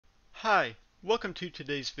Hi, welcome to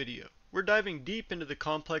today's video. We're diving deep into the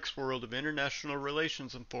complex world of international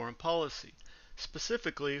relations and foreign policy.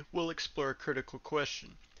 Specifically, we'll explore a critical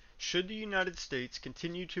question. Should the United States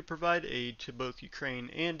continue to provide aid to both Ukraine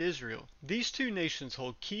and Israel? These two nations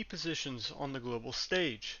hold key positions on the global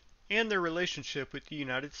stage, and their relationship with the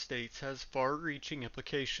United States has far-reaching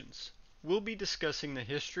implications. We'll be discussing the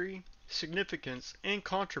history, significance, and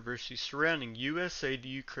controversy surrounding U.S. aid to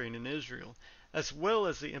Ukraine and Israel, as well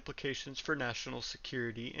as the implications for national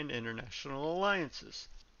security and international alliances.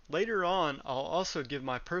 Later on, I'll also give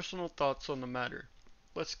my personal thoughts on the matter.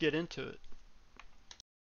 Let's get into it.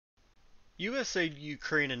 U.S. aid to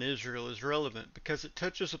Ukraine and Israel is relevant because it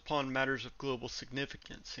touches upon matters of global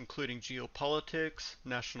significance, including geopolitics,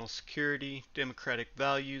 national security, democratic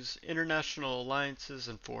values, international alliances,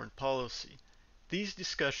 and foreign policy. These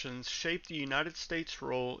discussions shape the United States'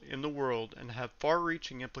 role in the world and have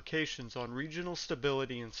far-reaching implications on regional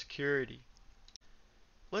stability and security.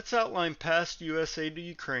 Let's outline past U.S. aid to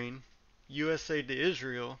Ukraine, U.S. aid to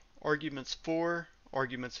Israel, arguments for,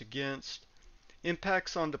 arguments against,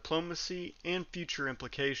 impacts on diplomacy, and future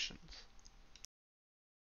implications.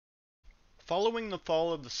 Following the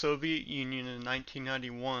fall of the Soviet Union in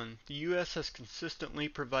 1991, the U.S. has consistently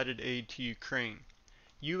provided aid to Ukraine.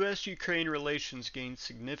 U.S.-Ukraine relations gained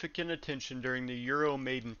significant attention during the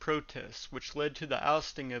Euromaidan protests, which led to the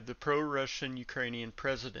ousting of the pro-Russian Ukrainian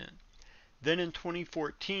president. Then in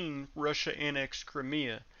 2014, Russia annexed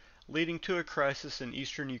Crimea, leading to a crisis in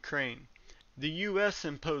eastern Ukraine. The U.S.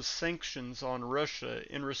 imposed sanctions on Russia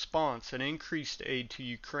in response and increased aid to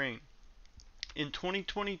Ukraine. In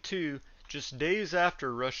 2022, just days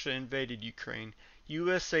after Russia invaded Ukraine,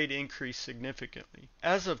 U.S. aid increased significantly.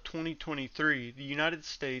 As of 2023, the United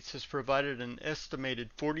States has provided an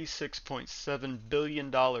estimated $46.7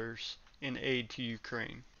 billion in aid to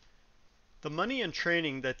Ukraine. The money and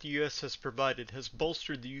training that the U.S. has provided has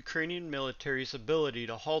bolstered the Ukrainian military's ability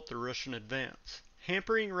to halt the Russian advance,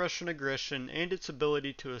 hampering Russian aggression and its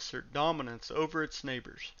ability to assert dominance over its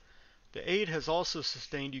neighbors. The aid has also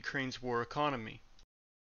sustained Ukraine's war economy.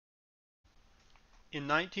 In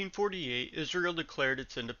 1948, Israel declared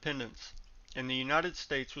its independence, and the United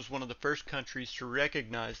States was one of the first countries to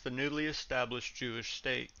recognize the newly established Jewish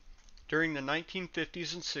state. During the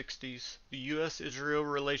 1950s and 60s, the U.S.-Israel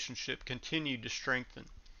relationship continued to strengthen.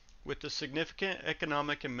 With the significant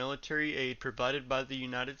economic and military aid provided by the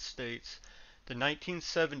United States, the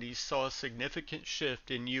 1970s saw a significant shift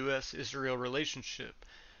in U.S.-Israel relationship,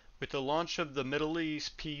 with the launch of the Middle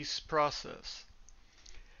East peace process.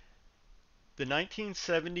 The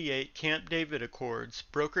 1978 Camp David Accords,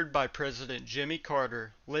 brokered by President Jimmy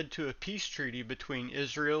Carter, led to a peace treaty between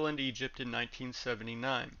Israel and Egypt in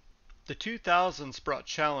 1979. The 2000s brought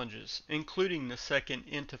challenges, including the Second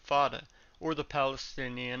Intifada, or the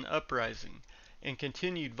Palestinian Uprising, and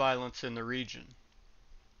continued violence in the region.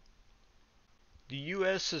 The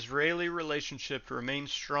U.S.-Israeli relationship remained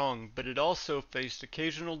strong, but it also faced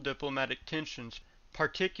occasional diplomatic tensions,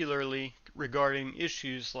 particularly regarding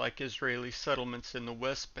issues like Israeli settlements in the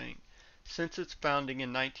West Bank. Since its founding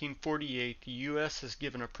in 1948, the U.S. has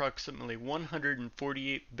given approximately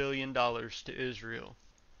 $148 billion to Israel.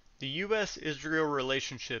 The U.S.-Israel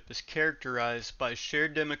relationship is characterized by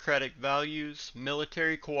shared democratic values,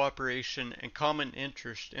 military cooperation, and common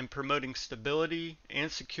interest in promoting stability and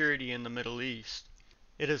security in the Middle East.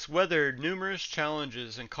 It has weathered numerous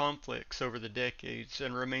challenges and conflicts over the decades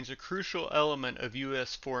and remains a crucial element of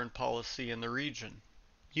U.S. foreign policy in the region.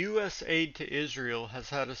 U.S. aid to Israel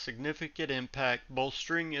has had a significant impact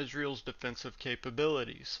bolstering Israel's defensive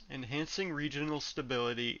capabilities, enhancing regional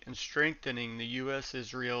stability, and strengthening the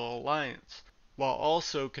U.S.-Israel alliance, while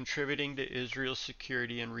also contributing to Israel's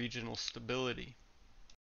security and regional stability.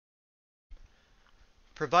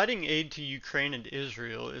 Providing aid to Ukraine and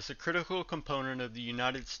Israel is a critical component of the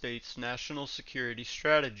United States' national security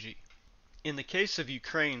strategy. In the case of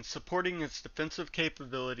Ukraine, supporting its defensive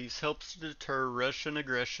capabilities helps to deter Russian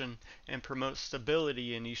aggression and promote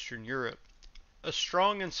stability in Eastern Europe. A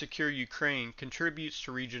strong and secure Ukraine contributes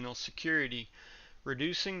to regional security,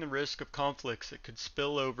 reducing the risk of conflicts that could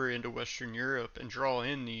spill over into Western Europe and draw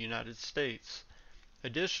in the United States.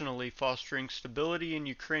 Additionally, fostering stability in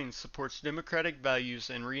Ukraine supports democratic values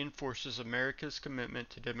and reinforces America's commitment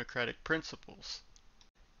to democratic principles.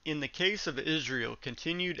 In the case of Israel,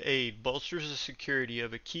 continued aid bolsters the security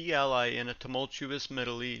of a key ally in a tumultuous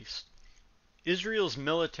Middle East. Israel's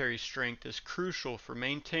military strength is crucial for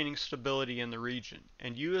maintaining stability in the region,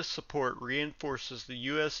 and U.S. support reinforces the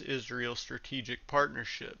U.S.-Israel strategic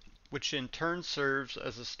partnership, which in turn serves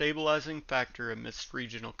as a stabilizing factor amidst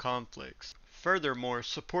regional conflicts. Furthermore,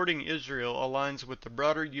 supporting Israel aligns with the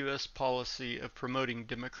broader U.S. policy of promoting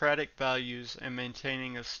democratic values and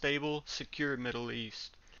maintaining a stable, secure Middle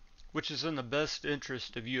East, which is in the best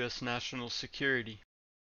interest of U.S. national security.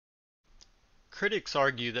 Critics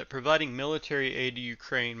argue that providing military aid to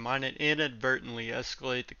Ukraine might inadvertently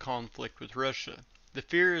escalate the conflict with Russia. The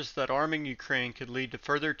fear is that arming Ukraine could lead to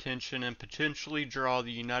further tension and potentially draw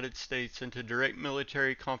the United States into direct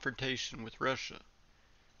military confrontation with Russia.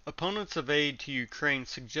 Opponents of aid to Ukraine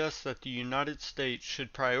suggest that the United States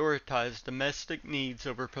should prioritize domestic needs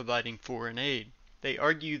over providing foreign aid. They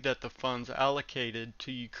argue that the funds allocated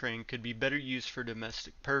to Ukraine could be better used for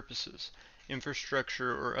domestic purposes,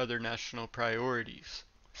 infrastructure, or other national priorities.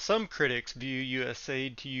 Some critics view U.S.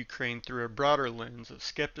 aid to Ukraine through a broader lens of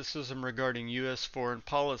skepticism regarding U.S. foreign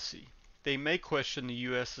policy. They may question the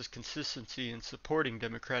U.S.'s consistency in supporting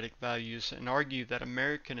democratic values and argue that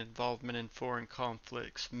American involvement in foreign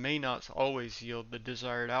conflicts may not always yield the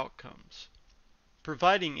desired outcomes.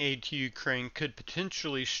 Providing aid to Ukraine could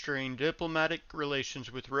potentially strain diplomatic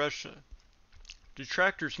relations with Russia.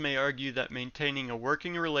 Detractors may argue that maintaining a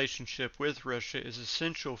working relationship with Russia is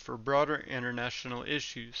essential for broader international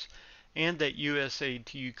issues, and that U.S. aid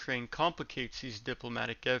to Ukraine complicates these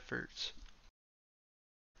diplomatic efforts.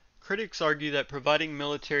 Critics argue that providing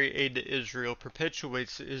military aid to Israel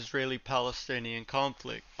perpetuates the Israeli-Palestinian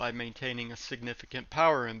conflict by maintaining a significant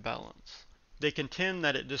power imbalance. They contend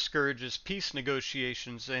that it discourages peace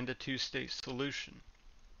negotiations and a two-state solution.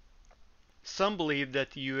 Some believe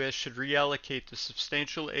that the U.S. should reallocate the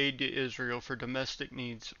substantial aid to Israel for domestic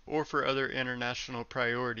needs or for other international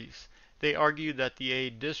priorities. They argue that the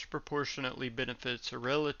aid disproportionately benefits a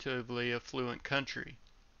relatively affluent country.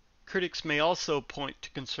 Critics may also point to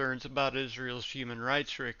concerns about Israel's human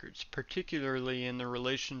rights records, particularly in their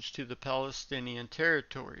relations to the Palestinian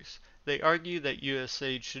territories. They argue that U.S.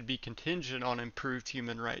 aid should be contingent on improved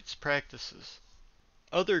human rights practices.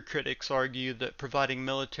 Other critics argue that providing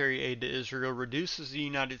military aid to Israel reduces the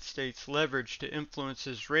United States' leverage to influence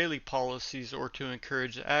Israeli policies or to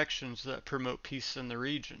encourage actions that promote peace in the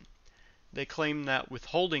region. They claim that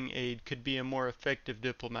withholding aid could be a more effective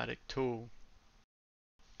diplomatic tool.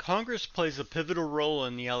 Congress plays a pivotal role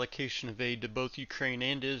in the allocation of aid to both Ukraine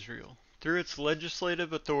and Israel. Through its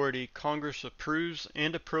legislative authority, Congress approves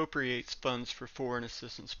and appropriates funds for foreign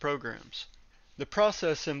assistance programs. The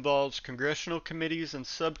process involves congressional committees and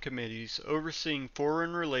subcommittees overseeing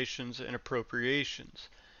foreign relations and appropriations,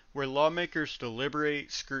 where lawmakers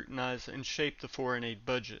deliberate, scrutinize, and shape the foreign aid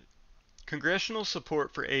budget. Congressional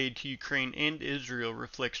support for aid to Ukraine and Israel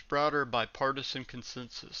reflects broader bipartisan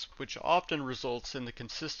consensus, which often results in the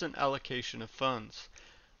consistent allocation of funds.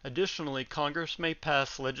 Additionally, Congress may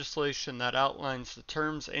pass legislation that outlines the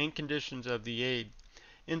terms and conditions of the aid,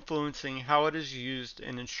 influencing how it is used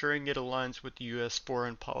and ensuring it aligns with the U.S.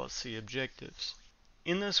 foreign policy objectives.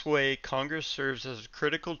 In this way, Congress serves as a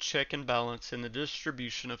critical check and balance in the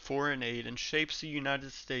distribution of foreign aid and shapes the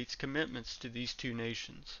United States' commitments to these two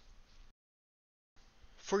nations.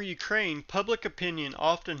 For Ukraine, public opinion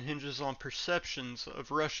often hinges on perceptions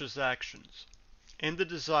of Russia's actions and the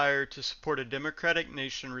desire to support a democratic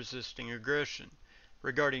nation resisting aggression.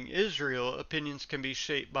 Regarding Israel, opinions can be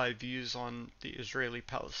shaped by views on the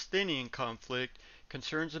Israeli-Palestinian conflict,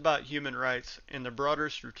 concerns about human rights, and the broader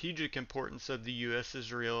strategic importance of the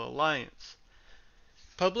U.S.-Israel alliance.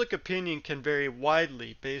 Public opinion can vary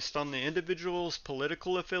widely based on the individual's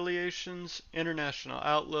political affiliations, international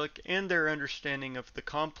outlook, and their understanding of the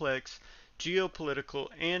complex geopolitical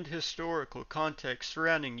and historical context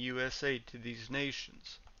surrounding U.S. aid to these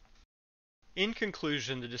nations. In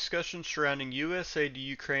conclusion, the discussions surrounding U.S. aid to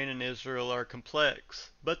Ukraine and Israel are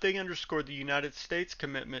complex, but they underscore the United States'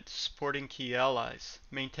 commitment to supporting key allies,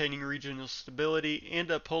 maintaining regional stability,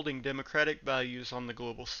 and upholding democratic values on the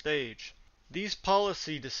global stage. These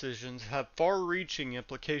policy decisions have far-reaching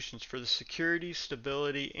implications for the security,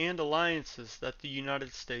 stability, and alliances that the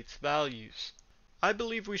United States values. I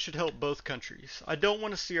believe we should help both countries. I don't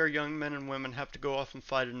want to see our young men and women have to go off and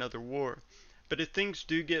fight another war. But if things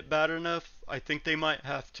do get bad enough, I think they might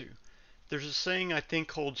have to. There's a saying I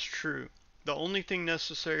think holds true. The only thing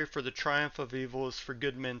necessary for the triumph of evil is for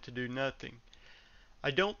good men to do nothing.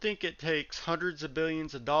 I don't think it takes hundreds of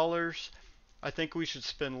billions of dollars. I think we should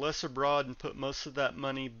spend less abroad and put most of that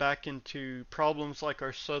money back into problems like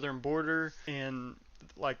our southern border and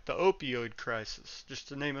like the opioid crisis, just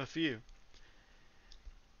to name a few.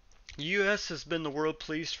 The U.S. has been the world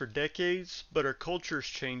police for decades, but our culture is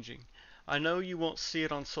changing. I know you won't see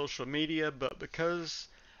it on social media, but because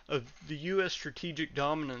of the U.S. strategic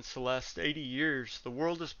dominance the last 80 years, the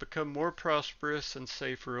world has become more prosperous and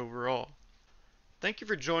safer overall. Thank you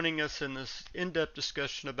for joining us in this in-depth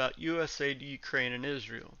discussion about U.S. aid to Ukraine and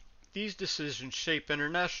Israel. These decisions shape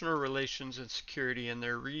international relations and security in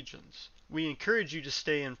their regions. We encourage you to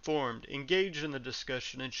stay informed, engage in the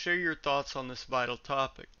discussion, and share your thoughts on this vital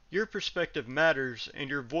topic. Your perspective matters,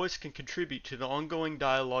 and your voice can contribute to the ongoing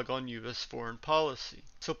dialogue on U.S. foreign policy.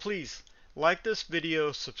 So please, like this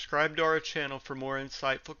video, subscribe to our channel for more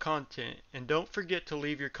insightful content, and don't forget to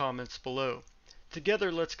leave your comments below.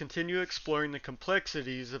 Together, let's continue exploring the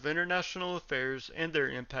complexities of international affairs and their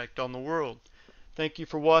impact on the world. Thank you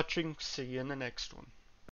for watching. See you in the next one.